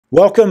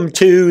Welcome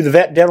to the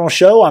Vet Dental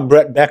Show. I'm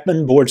Brett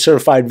Beckman,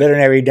 board-certified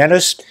veterinary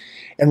dentist,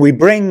 and we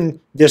bring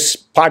this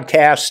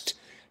podcast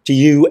to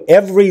you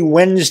every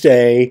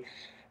Wednesday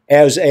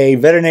as a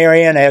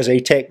veterinarian, as a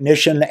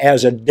technician,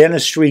 as a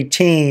dentistry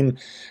team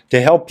to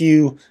help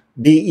you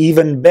be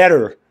even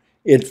better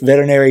at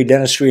veterinary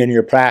dentistry in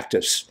your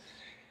practice.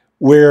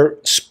 We're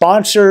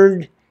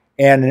sponsored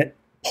and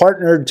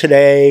partnered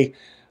today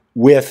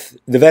with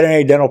the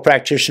Veterinary Dental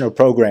Practitioner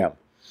Program.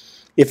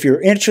 If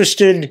you're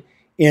interested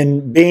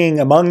in being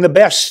among the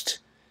best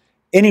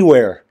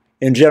anywhere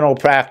in general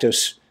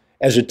practice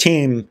as a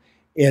team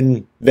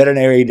in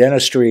veterinary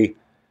dentistry,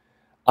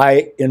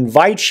 I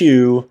invite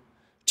you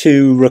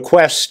to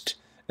request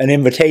an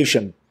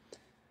invitation.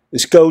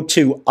 Let's go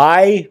to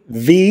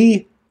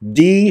ivdi.org/INV,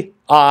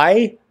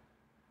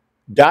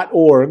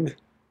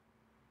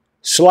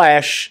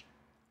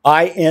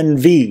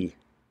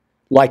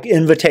 like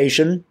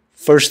invitation,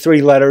 first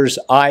three letters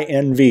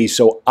INV.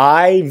 So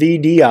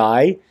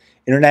IVDI,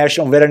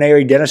 International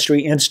Veterinary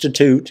Dentistry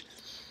Institute,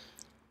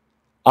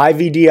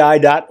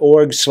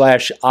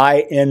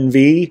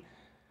 ivdi.org/INV,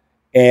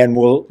 and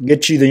we'll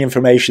get you the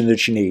information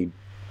that you need.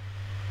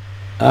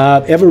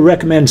 Ever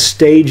recommend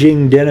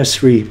staging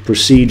dentistry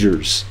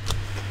procedures?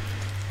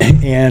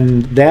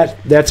 And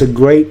that's a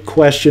great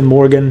question,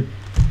 Morgan,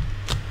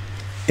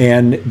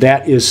 and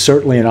that is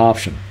certainly an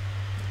option.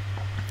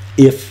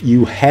 If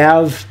you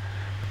have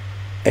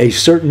a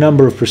certain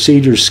number of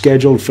procedures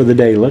scheduled for the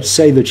day, let's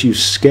say that you've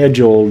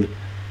scheduled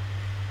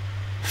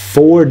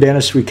 4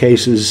 dentistry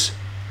cases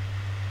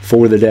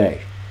for the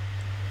day,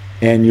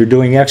 and you're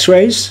doing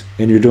x-rays,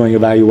 and you're doing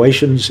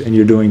evaluations, and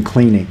you're doing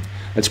cleaning.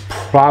 That's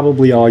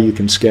probably all you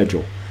can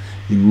schedule.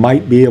 You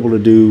might be able to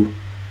do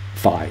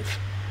 5.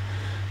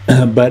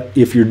 But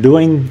if you're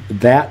doing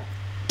that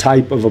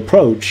type of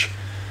approach,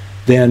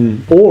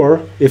 then,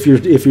 or if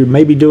you're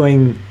maybe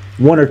doing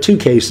 1 or 2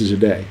 cases a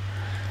day,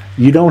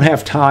 you don't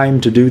have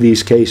time to do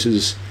these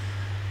cases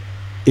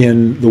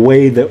in the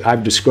way that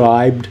I've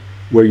described,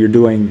 where you're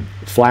doing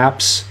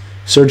flaps,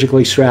 surgical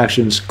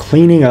extractions,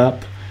 cleaning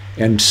up,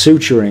 and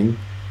suturing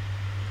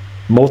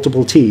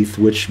multiple teeth,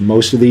 which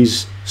most of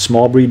these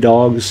small breed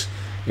dogs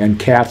and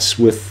cats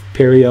with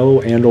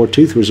perio and or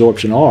tooth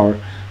resorption are.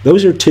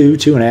 Those are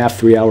 2.5,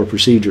 3 hour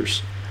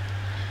procedures.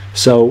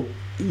 So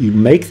you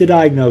make the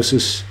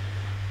diagnosis,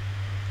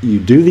 you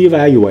do the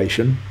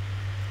evaluation,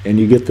 and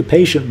you get the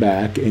patient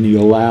back, and you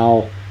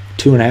allow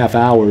 2.5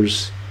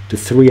 hours to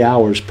 3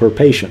 hours per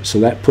patient. So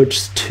that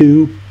puts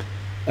 2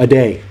 a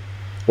day,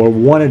 or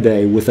 1 a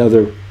day with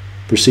other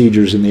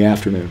procedures in the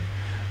afternoon,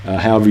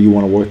 however you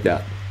want to work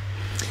that.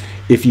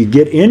 If you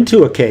get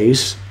into a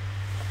case,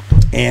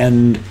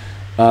 and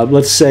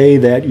let's say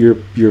that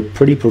you're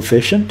pretty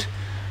proficient,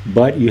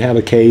 but you have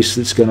a case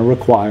that's going to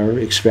require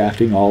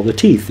extracting all the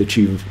teeth that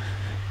you've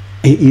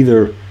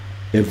either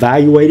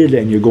evaluated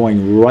and you're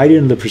going right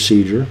into the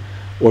procedure,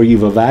 or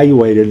you've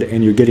evaluated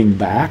and you're getting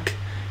back,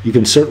 you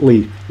can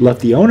certainly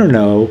let the owner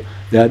know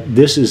that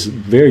this is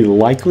very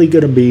likely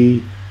going to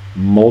be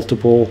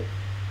multiple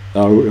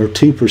or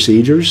 2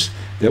 procedures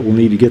that will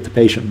need to get the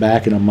patient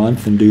back in a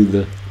month and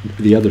do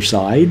the other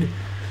side.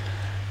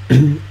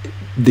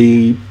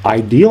 The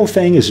ideal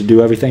thing is to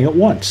do everything at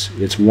once.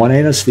 It's one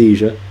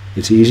anesthesia.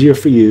 It's easier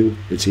for you.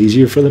 It's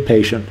easier for the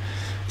patient.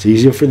 It's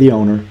easier for the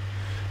owner.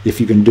 If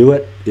you can do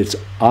it, it's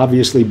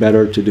obviously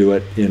better to do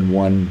it in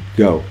one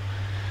go.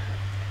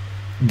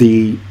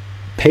 The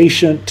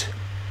patient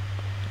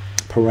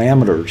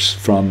parameters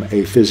from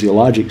a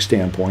physiologic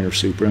standpoint are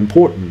super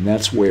important. And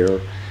that's where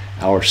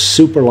our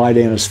super light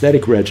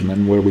anesthetic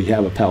regimen, where we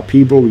have a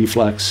palpebral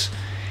reflex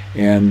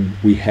and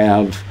we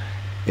have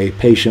a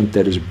patient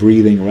that is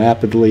breathing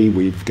rapidly,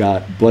 we've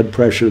got blood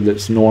pressure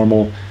that's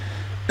normal,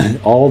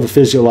 all the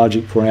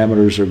physiologic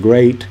parameters are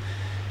great,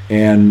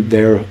 and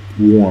they're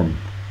warm.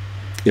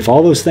 If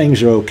all those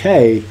things are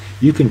okay,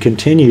 you can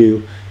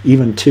continue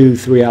even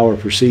 2-3 hour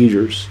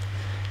procedures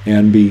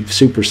and be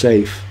super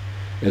safe,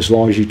 as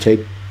long as you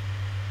take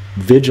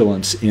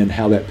vigilance in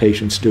how that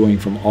patient's doing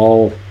from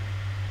all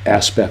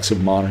aspects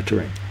of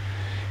monitoring.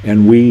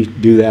 And we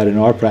do that in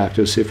our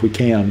practice if we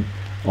can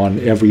on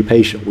every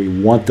patient. We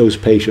want those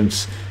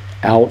patients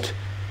out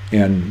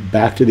and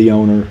back to the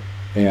owner,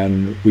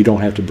 and we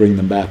don't have to bring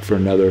them back for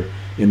another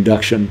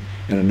induction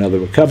and another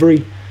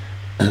recovery,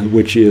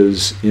 which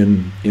is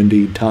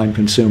indeed time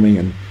consuming,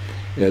 and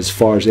as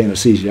far as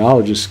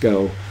anesthesiologists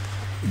go,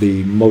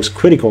 the most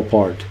critical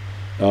part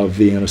of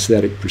the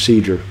anesthetic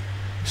procedure.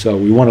 So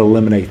we want to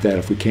eliminate that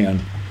if we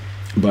can.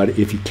 But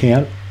if you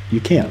can't, you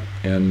can't.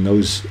 And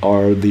those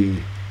are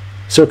the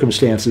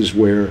circumstances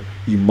where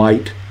you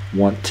might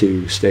want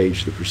to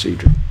stage the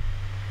procedure.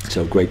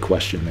 So great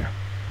question there.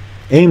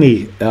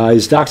 Amy,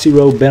 is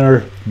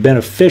doxirobe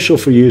beneficial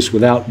for use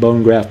without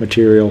bone graft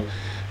material?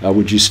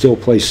 Would you still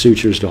place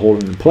sutures to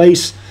hold it in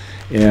place?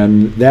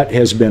 And that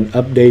has been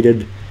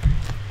updated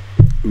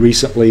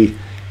recently,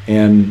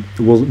 and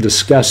we'll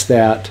discuss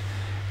that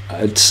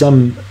at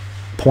some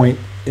point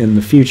in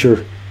the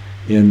future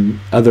in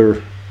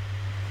other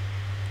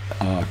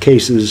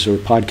cases or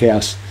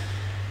podcasts.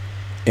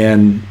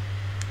 And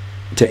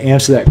to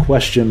answer that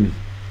question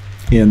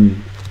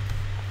in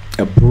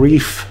a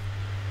brief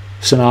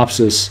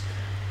synopsis,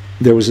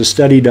 there was a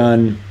study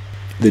done,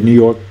 the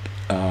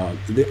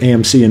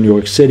AMC in New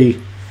York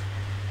City,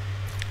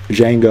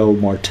 Django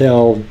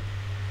Martel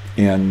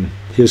and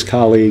his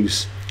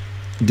colleagues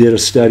did a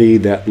study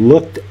that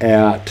looked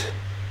at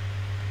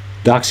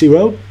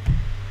doxirobe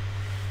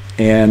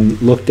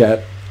and looked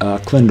at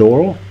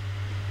clindoral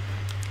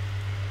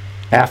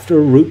after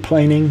root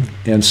planing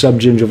and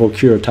subgingival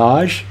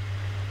curettage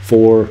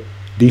for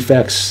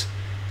defects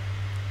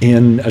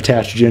in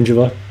attached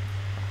gingiva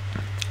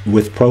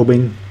with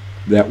probing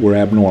that were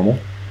abnormal,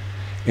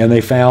 and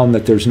they found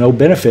that there's no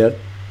benefit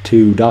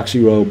to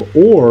doxirobe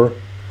or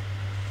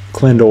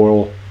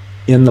clindoral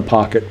in the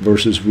pocket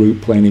versus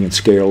root planing and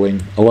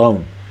scaling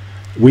alone.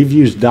 We've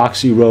used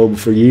doxirobe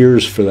for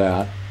years for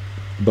that,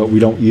 but we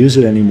don't use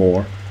it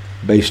anymore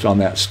based on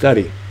that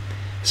study.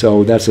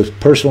 So that's a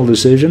personal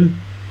decision,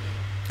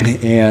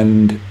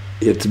 and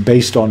it's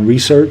based on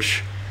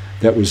research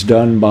that was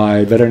done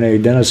by veterinary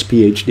dentists,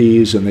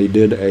 PhDs, and they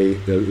did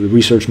the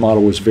research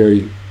model was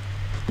very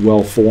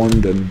well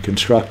formed and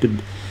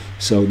constructed.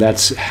 So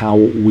that's how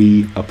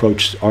we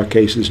approach our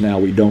cases now.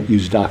 We don't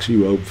use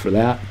doxirobe for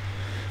that.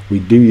 We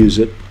do use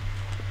it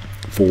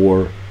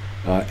for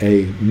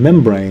a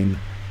membrane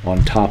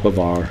on top of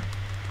our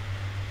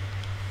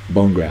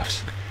bone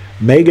grafts.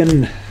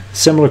 Megan,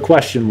 similar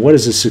question. What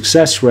is the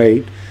success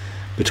rate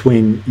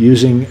between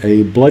using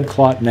a blood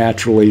clot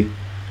naturally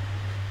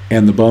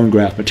and the bone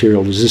graft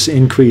material? Does this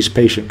increase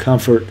patient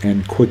comfort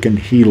and quicken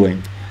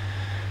healing?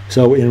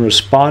 So in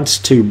response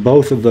to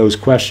both of those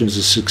questions,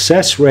 the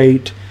success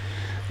rate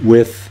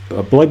with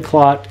a blood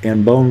clot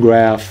and bone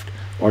graft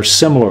are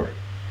similar.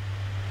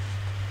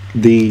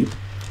 The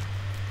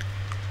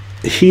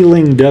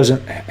healing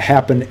doesn't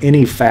happen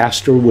any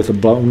faster with a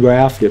bone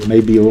graft. It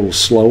may be a little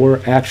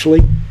slower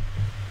actually,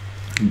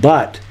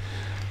 but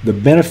the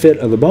benefit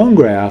of the bone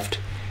graft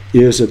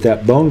is that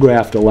that bone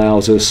graft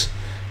allows us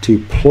to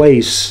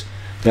place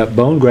that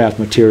bone graft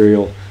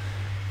material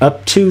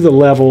up to the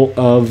level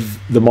of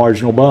the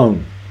marginal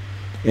bone.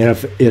 And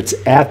if it's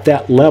at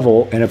that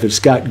level, and if it's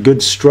got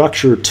good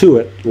structure to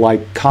it,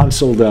 like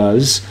Consul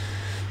does,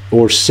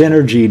 or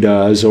Synergy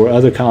does, or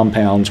other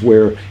compounds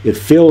where it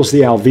fills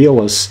the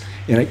alveolus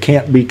and it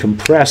can't be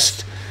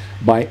compressed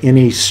by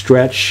any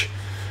stretch,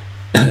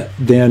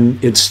 then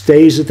it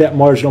stays at that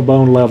marginal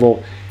bone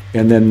level,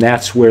 and then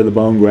that's where the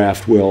bone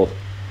graft will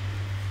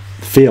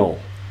fill.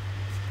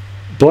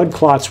 Blood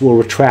clots will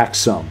retract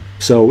some.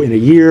 So in a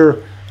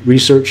year,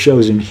 research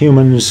shows in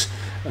humans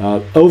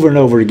over and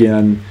over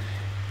again,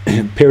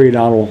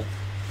 periodontal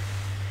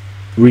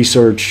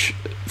research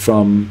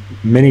from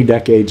many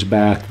decades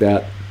back,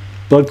 that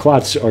blood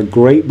clots are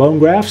great bone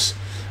grafts,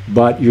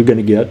 but you're going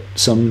to get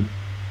some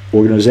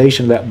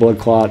organization of that blood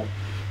clot,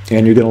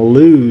 and you're going to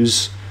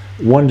lose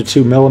 1 to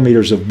 2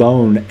 millimeters of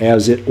bone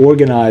as it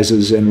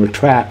organizes and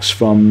retracts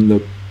from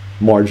the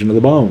margin of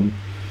the bone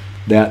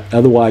that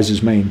otherwise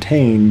is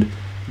maintained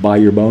by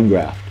your bone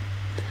graft.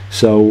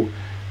 So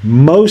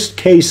most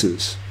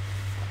cases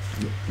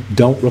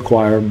don't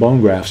require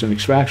bone grafts and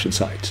extraction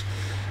sites.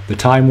 The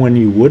time when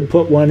you would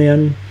put one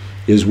in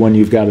is when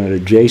you've got an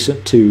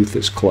adjacent tooth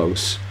that's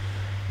close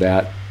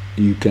that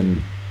you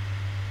can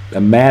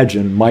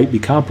imagine might be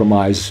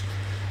compromised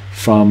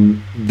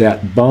from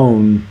that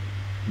bone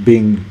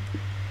being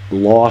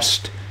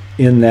lost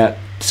in that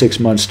 6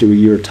 months to a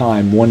year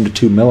time, 1 to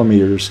 2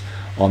 millimeters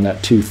on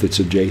that tooth that's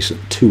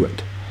adjacent to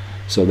it.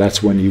 So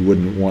that's when you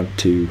wouldn't want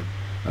to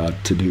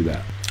do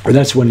that. Or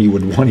that's when you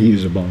would want to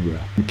use a bone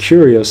graft. I'm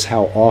curious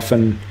how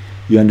often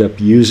you end up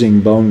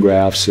using bone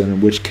grafts and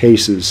in which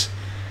cases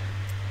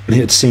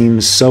it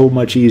seems so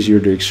much easier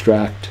to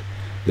extract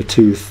the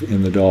tooth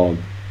in the dog.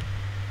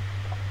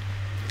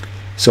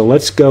 So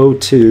let's go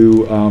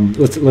to,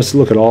 let's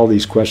look at all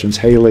these questions.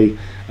 Haley,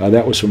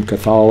 that was from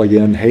Cathal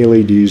again.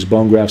 Haley, do you use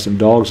bone grafts in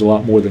dogs a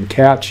lot more than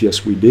cats?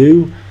 Yes, we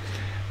do.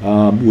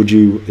 Would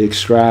you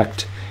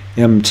extract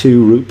M2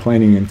 root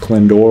planing and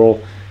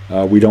clindoral?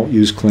 We don't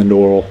use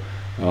clindoral,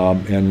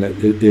 and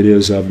it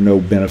is of no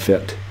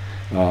benefit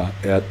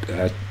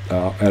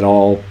at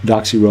all.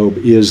 Doxirobe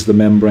is the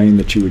membrane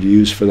that you would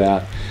use for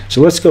that.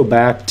 So let's go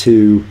back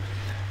to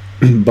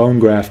bone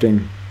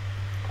grafting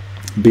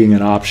being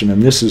an option,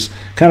 and this is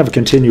kind of a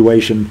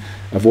continuation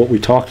of what we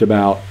talked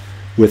about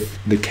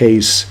with the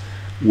case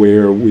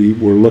where we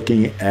were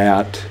looking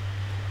at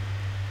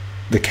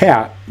the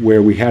cat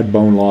where we had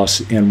bone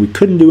loss and we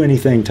couldn't do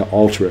anything to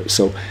alter it.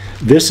 So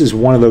this is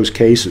one of those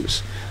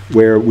cases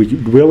where we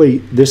really,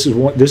 this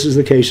is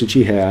the case that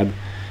she had,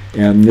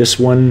 and this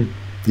one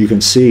you can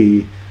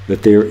see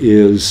that there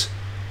is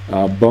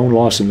bone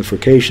loss in the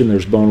furcation,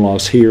 there's bone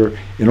loss here.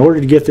 In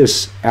order to get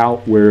this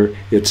out where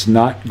it's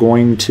not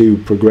going to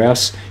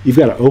progress, you've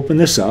got to open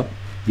this up,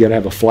 you got to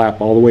have a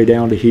flap all the way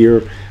down to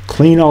here,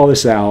 clean all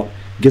this out,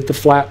 get the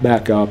flap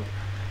back up,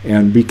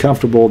 and be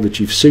comfortable that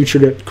you've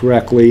sutured it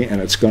correctly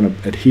and it's going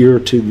to adhere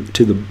to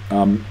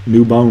the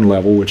new bone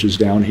level, which is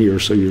down here.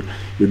 So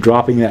you're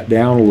dropping that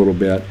down a little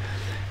bit,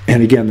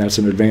 And again, that's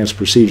an advanced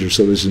procedure,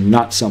 so this is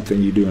not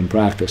something you do in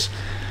practice.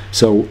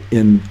 So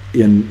in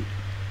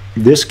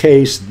this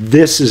case,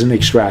 this is an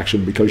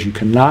extraction because you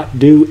cannot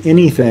do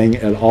anything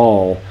at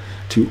all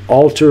to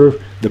alter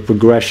the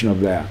progression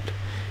of that.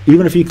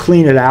 Even if you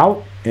clean it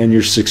out and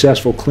you're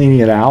successful cleaning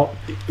it out,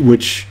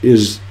 which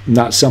is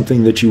not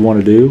something that you want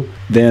to do,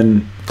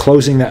 then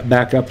closing that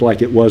back up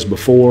like it was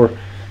before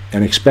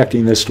and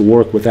expecting this to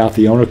work without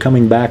the owner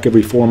coming back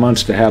every 4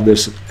 months to have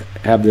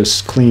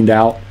this cleaned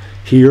out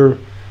here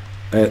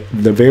at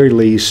the very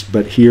least,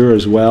 but here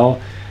as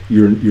well,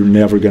 you're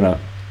never going to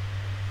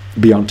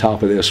be on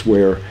top of this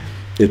where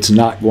it's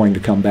not going to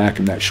come back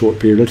in that short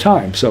period of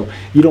time. So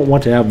you don't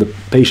want to have the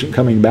patient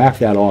coming back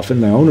that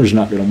often. The owner's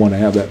not going to want to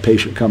have that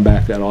patient come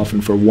back that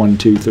often for one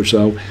tooth or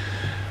so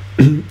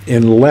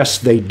unless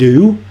they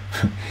do.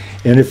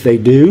 And if they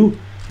do,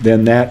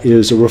 then that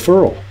is a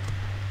referral.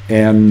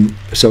 And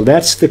so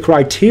that's the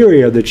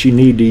criteria that you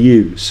need to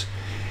use.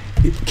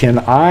 Can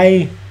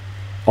I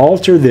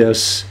alter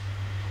this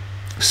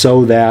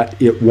so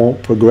that it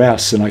won't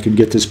progress and I can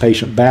get this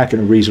patient back in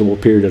a reasonable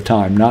period of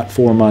time? Not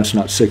 4 months,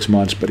 not 6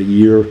 months, but a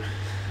year,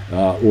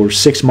 or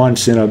 6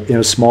 months in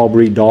a small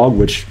breed dog,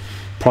 which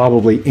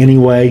probably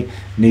anyway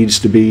needs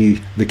to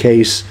be the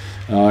case.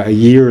 A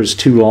year is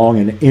too long,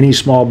 and any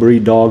small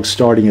breed dog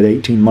starting at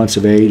 18 months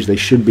of age, they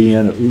should be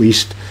in at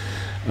least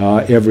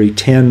every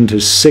 10 to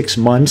 6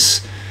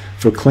 months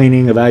for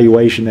cleaning,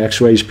 evaluation,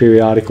 x-rays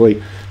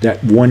periodically.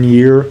 That 1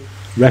 year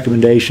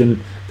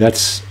recommendation,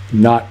 that's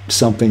not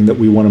something that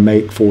we want to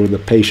make for the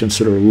patients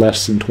that are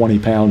less than 20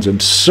 pounds,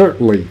 and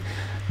certainly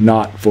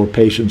not for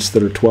patients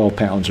that are 12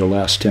 pounds or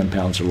less, 10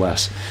 pounds or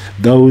less.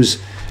 Those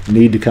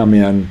need to come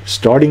in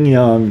starting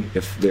young,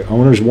 if the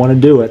owners want to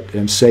do it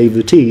and save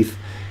the teeth,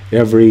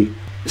 every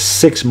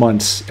 6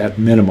 months at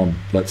minimum,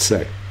 let's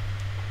say.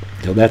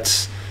 So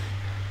that's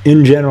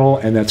in general,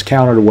 and that's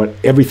counter to what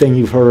everything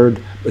you've heard,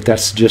 but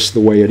that's just the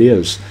way it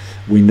is.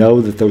 We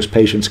know that those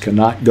patients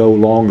cannot go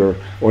longer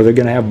or they're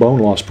going to have bone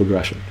loss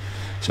progression.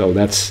 So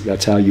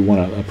that's how you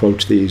want to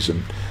approach these,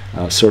 and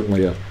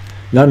certainly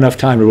not enough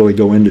time to really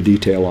go into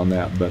detail on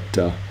that, but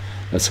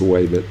that's the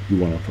way that you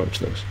want to approach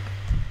those.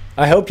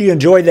 I hope you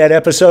enjoyed that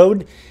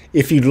episode.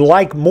 If you'd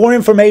like more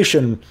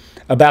information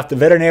about the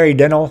Veterinary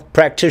Dental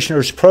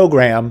Practitioners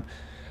Program,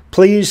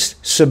 please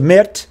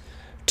submit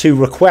to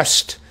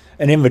request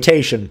an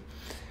invitation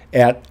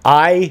at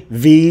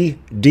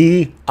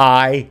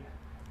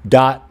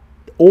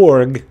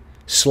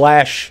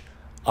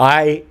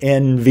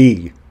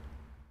ivdi.org/INV.